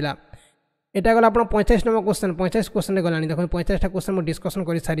फाउंड होता यहाँ गला आप 45 नंबर क्वेश्चन 45 क्वेश्चन गलानी देखो 45टा क्वेश्चन मुझे डिस्कसन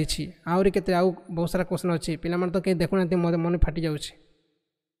कर सारी आहरी के बहुत सारा क्वेश्चन अच्छी पे तो कहीं देखुना मन फाटी जाऊँगी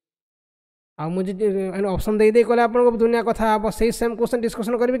आ मुझे ऑप्शन दे कले आप दुनिया कथा हम से सेम क्वेश्चन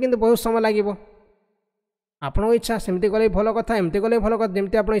डिस्कसन करेंगे कि बहुत समय लगे आपण इच्छा सेमती कले भल कथा एमती कले भल कथा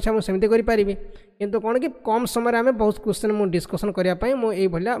जमी आप इच्छा मुझे सेमती करें किंतु कौन कि कम समय आम बहुत क्वेश्चन मुझे डिस्कसन करने मुझे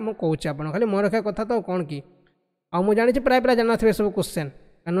भाया मुझे आप खाली मन रखा कथा तो कौन कि मुझे जानी प्राय पिला जान थे सब क्वेश्चन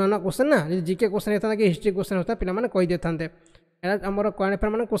नुआ नुआ क्वेश्चन ना जीके क्वेश्चन होता कि हिस्ट्री क्वेश्चन होता पे कहीदे था आम कौन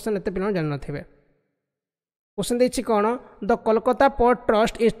पे क्वेश्चन एत पे जान थे क्वेश्चन देखिए कौन the Kolkata port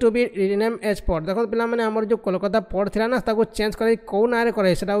trust is to be rename as port देखो पे आम जो कोलकाता पोर्ट थी ना चेंज कर कौ ना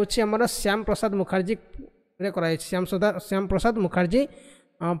कराई हूँ श्याम प्रसाद मुखर्जी कराई श्याम प्रसाद मुखर्जी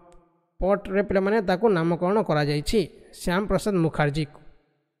पोर्ट रे पे नामकरण करा श्याम प्रसाद मुखर्जी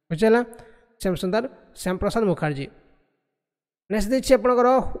बुझेगा श्याम प्रसाद मुखर्जी नेक्स्ट देखिए आपंकर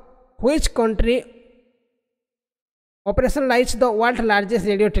which country operationalise the world largest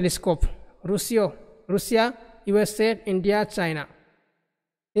radio telescope Russia USA India China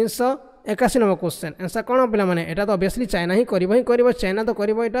 381 number question answer कौन पे यहाँ तो ऑब्वियसली चाइना ही कर चाइना तो कर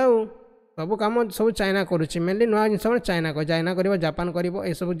सब कम सब चाइना करुच्ची मेनली नुआ जिन चाइना कर जापान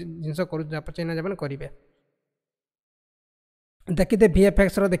कर सब जिन चाइना जापान करेंगे देखते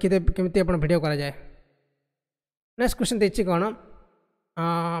VFX देखते केमी आप वीडियो करा जाए नेक्स्ट क्वेश्चन देखिए कौन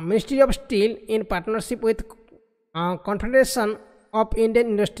ministry of steel in partnership with confederation of Indian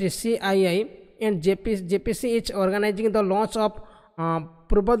industry CII and JPC is organising the launch of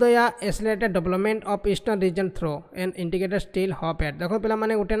पूर्वोदया accelerated development of eastern region throw and integrated steel hub eight देखो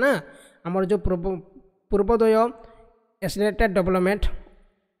पे गोटे ना आमर जो Purvodaya accelerated development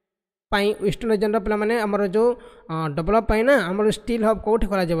eastern region पे आमर जो develop ना आम स्टील हब कौटी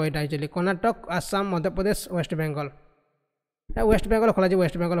खोल actually Karnataka Assam Madhya Pradesh waste Bengal waste Bengal खोल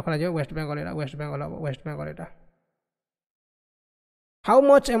वेस्ट बेंगल खोल वेस्ट बेंगल यहाँ how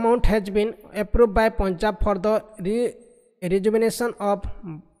much amount has been approve by Punjab for the rejuvenation of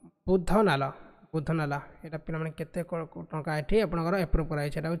बुद्धनाला यहाँ पे केते टंका ये आपंकर एप्रुव कराई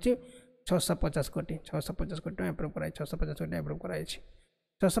हूँ 650 कोटी एप्रुव कराई 650 कोटी एप्रुव कराई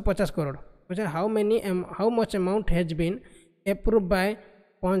 650 करोड़ बुझे how much amount has been approve by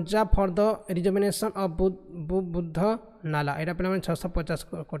Punjab for the rejuvenation of बुद्धनाला यहाँ पे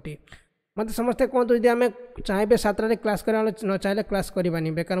 650 कोटी मत समस्ते कहतु यदि आम चाहिए 7 क्लास करा न चाहिए क्लास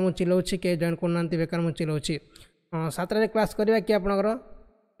करवानी बेकार मुझे चिल्लाऊँ किए जॉइन करना बेकार मुझे चिल्लाऊँ 7 क्लास करवा कि आपंकर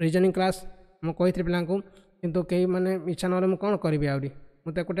रिजनिंग क्लास मुझे कही पिला कितु कई मैंने इच्छा ना मुझे कौन करी आहरी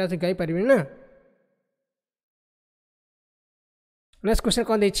मुझे एकोटे आस गाई पारि ना नेक्स्ट क्वेश्चन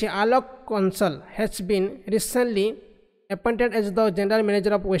कौन देखिए आलोक Kansal has been recently appointed as the general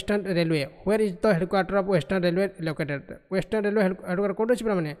manager of western railway where is the headquarter of western railway located western railway headquarter Kaut अच्छे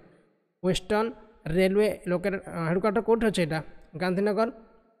मैंने western railway located headquarter Kaut अच्छे यहाँ गांधीनगर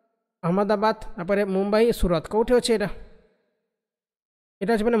अहमदाबाद मुंबई सूरत कौटे अच्छे यहाँ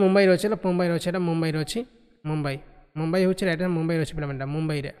यहाँ अच्छे मुंबई अच्छे मुंबई अच्छी मुंबई हूँ राइट मुंबई अच्छे पे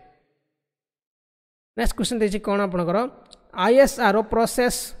मुंबई रे नेक्स्ट क्वेश्चन देखिए कौन आपंकर ISRO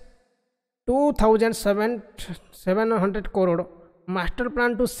process 2700 crore master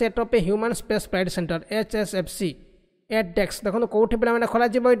plan to set up a human space flight centre HSFC eight desk देखो कौटी पे खोल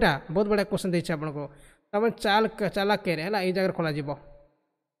यहाँ बहुत बढ़िया क्वेश्चन देती आपको तब चाला केयर है ये जगह खोल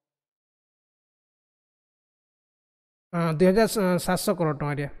 2700 करोड़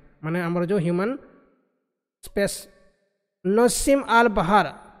टकर माने आमर जो ह्यूमन स्पेस नसीम आल बहार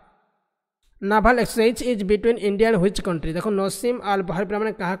naval exercise is between India and which country देखो नसीम आल बहार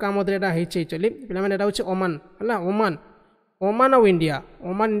पे क्या मध्य एक्चुअली पे ओमान है ओमान ओमान और इंडिया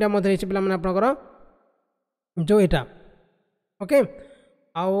मध्य पे आपंकर जो यहाँ ओके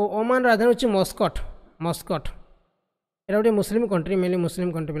आउ ओमान राजधानी हूँ मस्कट यहाँ गोटे Muslim country mainly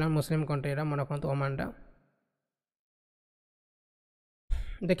Muslim country पे मुस्लिम कंट्री मन रखु ओमानटा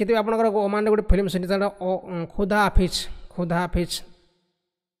देखिए आपंकर ओमान गोटे फिल्म सुटिंग खुदा हाफिज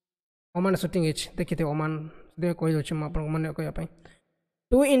ओमान सुटिंग देखिए ओमान कहीदे मन कहवाई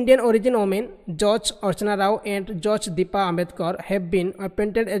 2 इंडियन ओरिजिन वोमेन जज अर्चना राव एंड जज Deepa Ambedkar have been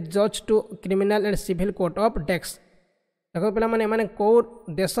appointed as जज to criminal and civil court of डेक्स देखो पे कौ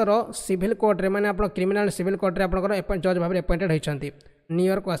देशर सिविल कोर्ट में आप क्रिमिनल सिविल कोर्ट में आप जज भाव अपॉइंटेड होती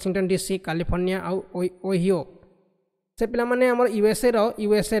न्यूयॉर्क वाशिंगटन डीसी कैलिफोर्निया आउ ओहियो से पे USA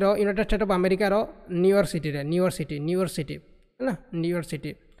United state of America New York city है न्यूयॉर्क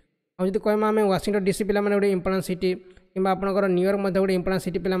सिटी और जब कह आम वाशिंगटन डीसी पे गोटे इंपोर्टेंट सिटी कि आपंकर न्यूयॉर्क गोटे इंपोर्टेंट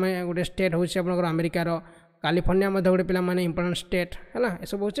सिटी पे गोटे स्टेट हूँ आप अमेरिकार कैलिफोर्निया गोटे पे इंपोर्टेंट स्टेट है ये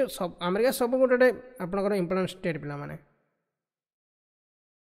सब हूँ सब अमेरिका सब गोटे आपंकर इंपोर्टेंट स्टेट पे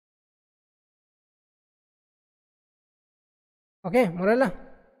ओके मोर है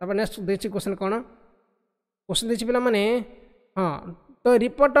तब नेक्स्ट देखिए क्वेश्चन कौन क्वेश्चन देखिए पे हाँ the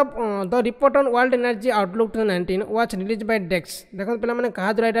report on world energy outlook 2019 was release by डेक्स देखो पे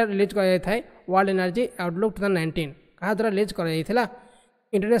क्या द्वारा रिलीज कर वर्ल्ड एनर्जी आउटलुक 2019 क्या द्वारा रिलीज कर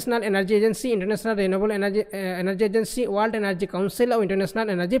international energy agency international renewable energy agency world energy council और इंटरनेशनल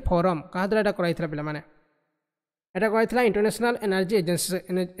एनर्जी फोरम क्या द्वारा कर पे एटा कहला इंटरनेशनल एनर्जी एजेंसी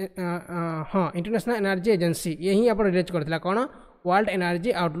हाँ इंटरनेशनल एनर्जी एजेंसी ये ही आप रिलीज करथिला कौन वर्ल्ड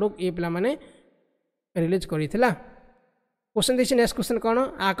एनर्जी आउटलुक ये पे रिलीज करथिला क्वेश्चन देखिए नेक्स्ट क्वेश्चन कौन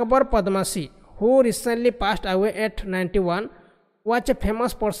Akbar पद्मासी who recently passed away at 91 watch a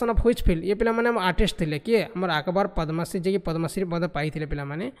famous person of which field ये पे आर्टिस्ट थे किए आम अकबर पद्मासी जी पद्मश्री पद पाई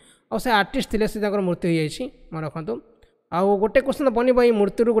पे और से आर्टिस्ट थे से मृत्यु हो जाए मन रखु आउ गोटे क्वेश्चन बनब ये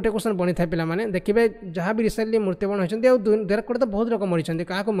मृत्यु गोटे क्वेश्चन बनी था पे देखिए जहाँ भी रिसेंटली मृत्युवरण होती देर कोटे तो बहुत लोग मरीज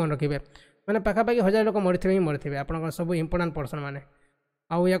क्या मन रखिए मैंने पाखापाखि 1000 लोग मरी मरी आप सब इंपोर्टेंट पर्सन मैंने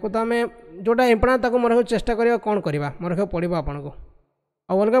आउ या तो आम जोटा इंपोर्टेंट मन रखा चेष्टा करा कौन करवा मन रखा पड़ो आपको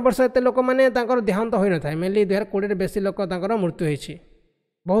आ अलग वर्ष एत लोक मैंने देहांत हो न था मेनली 2020 बेसी लोक मृत्यु होती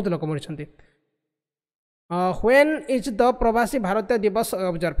बहुत लोग मरी व्हेन इज द प्रवासी भारतीय दिवस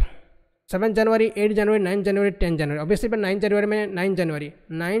ऑब्जर्व 7 जनवरी 8 जनवरी 9 जनवरी 10 जनवरी ऑब्वियसली 9 जनवरी में 9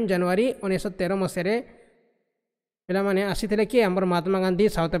 जनवरी 1913 मसीह पे आसी कि आम महात्मा गांधी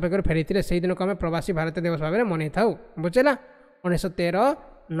साउथ अफ्रिका फेरी से दिन को आम प्रवासी भारतीय दिवस भाव में मनई था बुझेगा 1913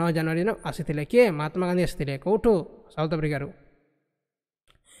 9 जनवरी दिन आसी किए महात्मा गांधी आसी कौटू साउथ अफ्रिका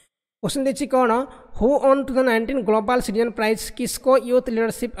क्वेश्चन देखिए कौन who on 2019 global citizen prize किसको यूथ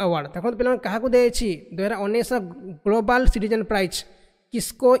लीडरशिप अवार्ड देखो पे क्या दिखाई 2019 ग्लोबल सिटीजन प्राइज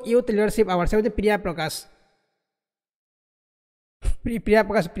किसको यूथ लीडरशिप अवार्ड से प्रिया प्रकाश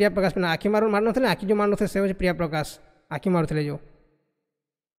पे आखि मार न आखि जो मार से हूँ प्रिया प्रकाश आखि मारुले जो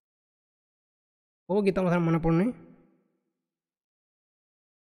वो गीत मतलब मन पड़नी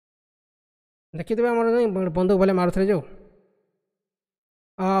देखिए आम बंदूक भले मारुले जो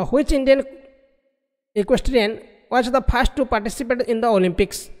which Indian equestrian was the first to participate in the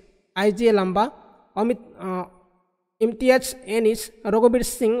Olympics IG लंबा अमित इम्तियाज एनिस रघुवीर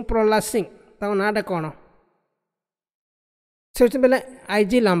सिंह प्रहलाद सिंह तार नाटा कौन से पे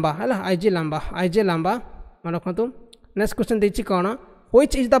आईजी लांबा है आईजी लांबा मन रखु नेक्स्ट क्वेश्चन देखिए कौन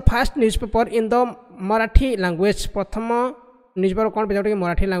which is the first news paper in the Marathi language प्रथम न्यूज पेपर कौन जो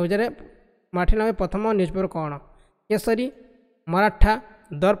मराठी लैंग्वेज प्रथम न्यूज पेपर कौन केसरी मराठा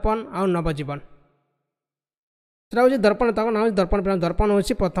दर्पण आउ नवजीवन सेटा हूँ दर्पण ना हूँ दर्पण हूँ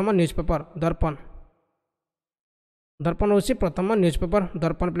प्रथम न्यूज पेपर दर्पण हूँ प्रथम न्यूज पेपर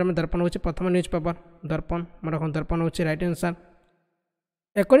दर्पण पे दर्पण हूँ प्रथम न्यूज पेपर दर्पण मैं रख दर्पण हूँ right answer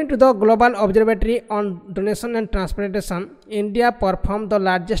according to the global observatory on donation and transplantation India perform the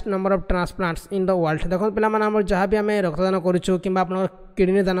largest number of transplants in the world देखो पे जहाँ भी आम रक्तदान करूँ कि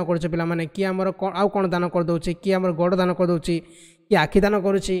किडनी दान करुँ पे कि आम आउ कौन दान करदे कि आम गोड़ दान करदे कि आखि दान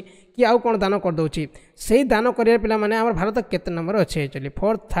करुँची कि आउ कौन दान करदे से दान कर पे आम भारत केते नंबर अच्छे actually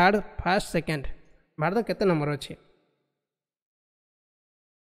 4th 3rd 1st 2nd Bharat केते नंबर अच्छे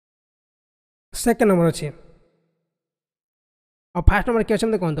 2nd नंबर अच्छे और 1st नंबर किए अच्छे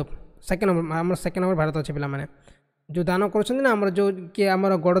कहतु 2nd नंबर आम 2nd नंबर भारत अच्छे पे जो दान कर जो किए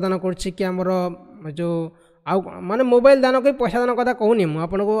आमर गोड़ दान कर जो आउ माने मोबाइल दान कर पैसा दान कथा कहूनी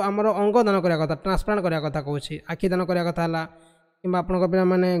मुझे आमर अंग दान करने कथा ट्रांसप्लांट करने कथा कहूँ आखि दान करने कथा कि आप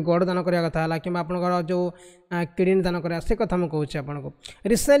मैंने गोड़ दान करने कथा कि आप जो किडनी दान करा से कथा मुझे आपको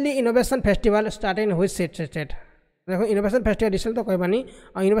recently innovation festival start in which state देखो इनोवेशन फेस्टिवल रिसेंट तो कहबानी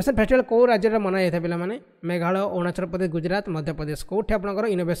इनोवेशन फेस्टिवल कौ राज्य मना जाए पे मैंने मेघालय अरुणाचल प्रदेश गुजरात मध्य प्रदेश कौटे आपंकर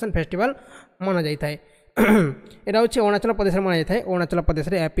इनोवेशन फेस्टिवल मना जाए यहाँ हूँ अरुणाचल प्रदेश में मना जाए अरुणाचल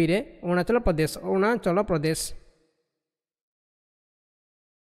प्रदेश एपी रे अरुणाचल प्रदेश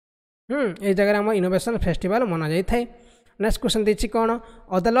ये जगह आम इनोवेशन फेस्टिवल मना जाए नेक्स्ट क्वेश्चन देखिए कौन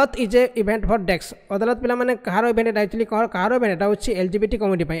अदालत इज ए इवेंट फॉर डेक्स अदालत पे मैंने कहार इवेंट एक्चुअली कहार इवेंट हूँ एलजीबीटी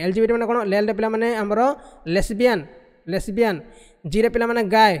कम्युनिटी एलजीबीटी मैंने कौन लेल पे मैंने आमर लेस्बियन जी रे पे मैंने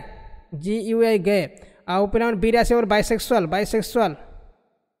गाय GUI गे आउ पे बी रे आसो बाइसेक्सुअल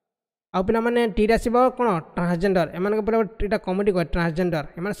आउ पे मैंने टी रे आसो कौन ट्रांसजेंडर एम पूरा कम्युनिटी कह ट्रांसजेंडर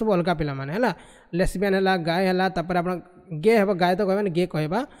एम सब अलग पे है लेस्बियन है गाय है आप गे हे गाय तो कहबा गे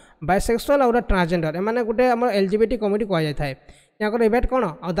कहबा बाइसेक्सुअल और ट्रांसजेंडर एम गोटे आम एलजीबीटी कम्युनिटी कह जाए यहाँ इवेंट कौन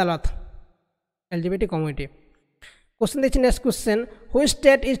अदालत एलजीबीटी कम्युनिटी क्वेश्चन देखिए next question which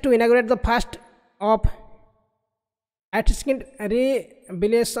state is to inaugurate the first of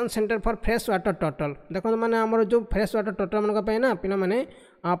rehabilitation centre for fresh water turtle देखो मैंने आमर जो फ्रेश वाटर टर्टल मान ना पिला मैंने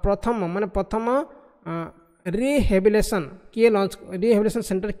प्रथम रिहेबिलिटेशन किए लॉन्च रिहेबिलिटेशन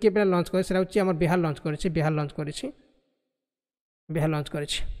सेंटर किए पे लॉन्च कर बिहार लॉन्च कर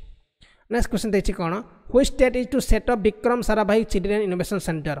नेक्स्ट क्वेश्चन देखिए कौन which state is to set up Vikram Sarabhai children innovation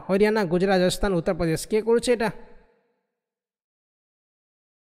centre Haryana Gujarat Rajasthan Uttar Pradesh किए करुचे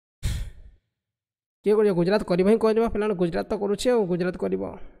किए कर गुजरात कर पे गुजरात तो करुचे गुजरात कर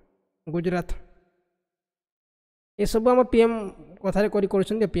गुजरात ये सब आम पीएम कथार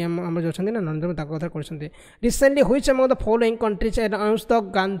पीएम आम जो अच्छा ना नरेंद्र मोदी कथा कर recently which among the following countries announce the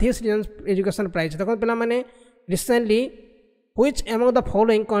Gandhi citizen education prize देखो पे मैंने recently which among the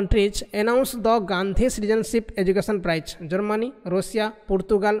following countries announce the Gandhi citizenship education prize Germany Russia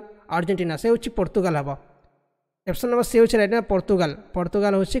Portugal Argentina से हूँ पोर्तुगाल हम ऑप्शन नंबर सी हूँ राइट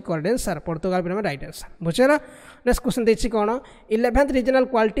पोर्तुगाल हूँ करेक्ट आंसर पोर्तुगाल पे right answer बुझे ना नेक्स्ट क्वेश्चन देखिए कौन 11th regional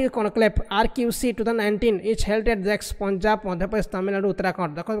quality conclave RQC 2019 is held at Jacques Punjab Madhya Pradesh Tamil Nadu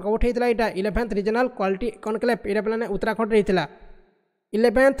Uttarakhand देखो कौट होता है 11th रीजनल क्वालिटी कॉन्क्लेव ये पे उत्तराखंड होता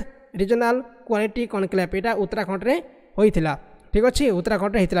 11th रीजनल क्वालिटी कॉन्क्लेव यहाँ उत्तराखंड में होता ठीक अच्छे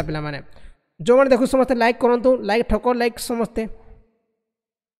उत्तराखंड में होता पे मैंने जो मैंने देखो समस्ते लाइक करूँ लाइक ठोक लाइक समस्ते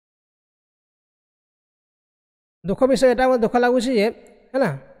दुख विषय यहाँ दुख लगुच है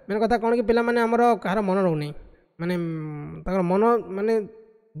मैंने कथा कौन कि पे मैंने आमर कहार मन रोनी माने मन माने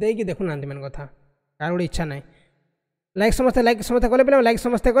देकी देखुना मैंने कथा कहार गोटे इच्छा ना लाइक समस्ते कले पे लाइक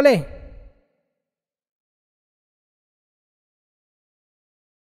समस्ते कले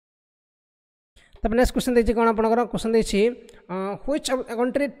तब नेक्स्ट क्वेश्चन देखिए कौन आपंकर क्वेश्चन देखिए which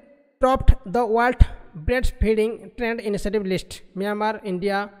country topped the world breast feeding trend initiative list Myanmar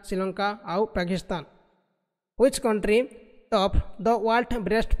India Sri Lanka आउ Pakistan which country top the world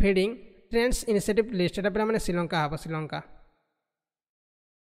breast feeding trends initiative list ये पे मैंने श्रीलंका हम श्रीलंका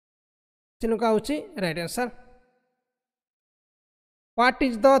हूँ right answer what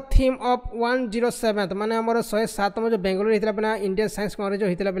is the theme of 107th माने आमर 107 जो बेंगलुरु होता पे इंडियन साइंस कांग्रेस जो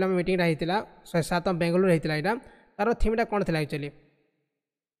होता पे मीटिंग होता 107 बेंगलुरु होता यहाँ तार थीमटा कौन थी एक्चुअली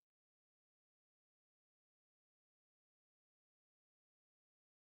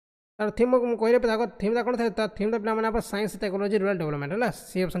तार थीम कह थीमटा कौन था थीमटा पे मैंने साइंस टेक्नोलॉजी रूरल डेवलपमेंट है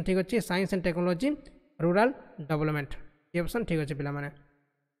सी ऑप्शन ठीक अच्छे science and technology rural development ये ऑप्शन ठीक अच्छे पे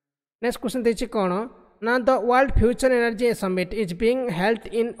नेक्स्ट क्वेश्चन देखिए कौन ना the world future energy summit is being held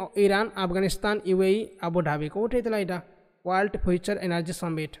in Iran Afghanistan UAE Abu Dhabi Kaut होता यहाँ वर्ल्ड फ्यूचर एनर्जी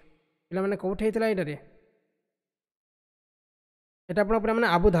समिट पे मैंने कौट होता यहाँ यहाँ पूरा मैंने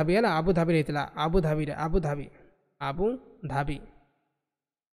आबुधाबी है आबुधाबी होता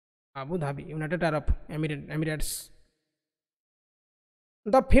Abu Dhabi United Arab Emirates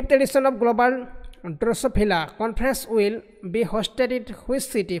the 5th edition of global Drosophila conference will be hosted it which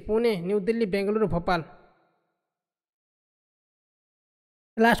city Pune new Delhi Bengaluru Bhopal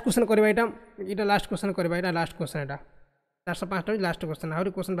last question करवा यहाँ लास्ट क्वेश्चन करवा यहाँ लास्ट क्वेश्चन यहाँ 405 लास्ट क्वेश्चन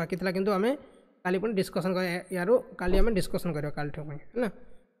आहरी क्वेश्चन बाकी था किंतु आम काली पुणी डिस्कसन यार काली आम डिस्कसन करवा काल है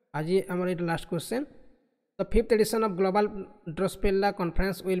आज आम ये last question the 5th edition of global Drosophila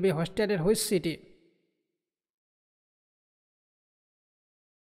conference will be hosted it which city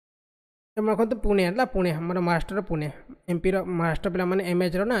रखते पुणे है पुणे हमारे महाराष्ट्र पुणे MP महाराष्ट्र पे मैंने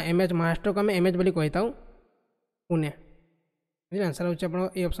MH ना MH महाराष्ट्र को आम MH बोली कही था पुणे आंसर हूँ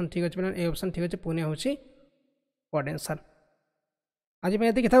आप ऑप्शन ठीक अच्छे ए ऑप्शन ठीक अच्छे पुणे हूँ वर्ड आंसर आज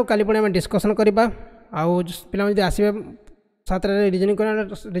ये था काली पुणी आम डिस्कसन करवा आउ पिला जब आसवे सातटा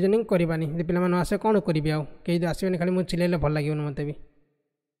रिजनिंग करवानी पे आसे कौन करी आउ कहीं आसबे खाली मुझे चिल्लाइले भल लगे मत भी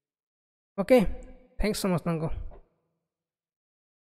ओके थैंक्स समस्त को।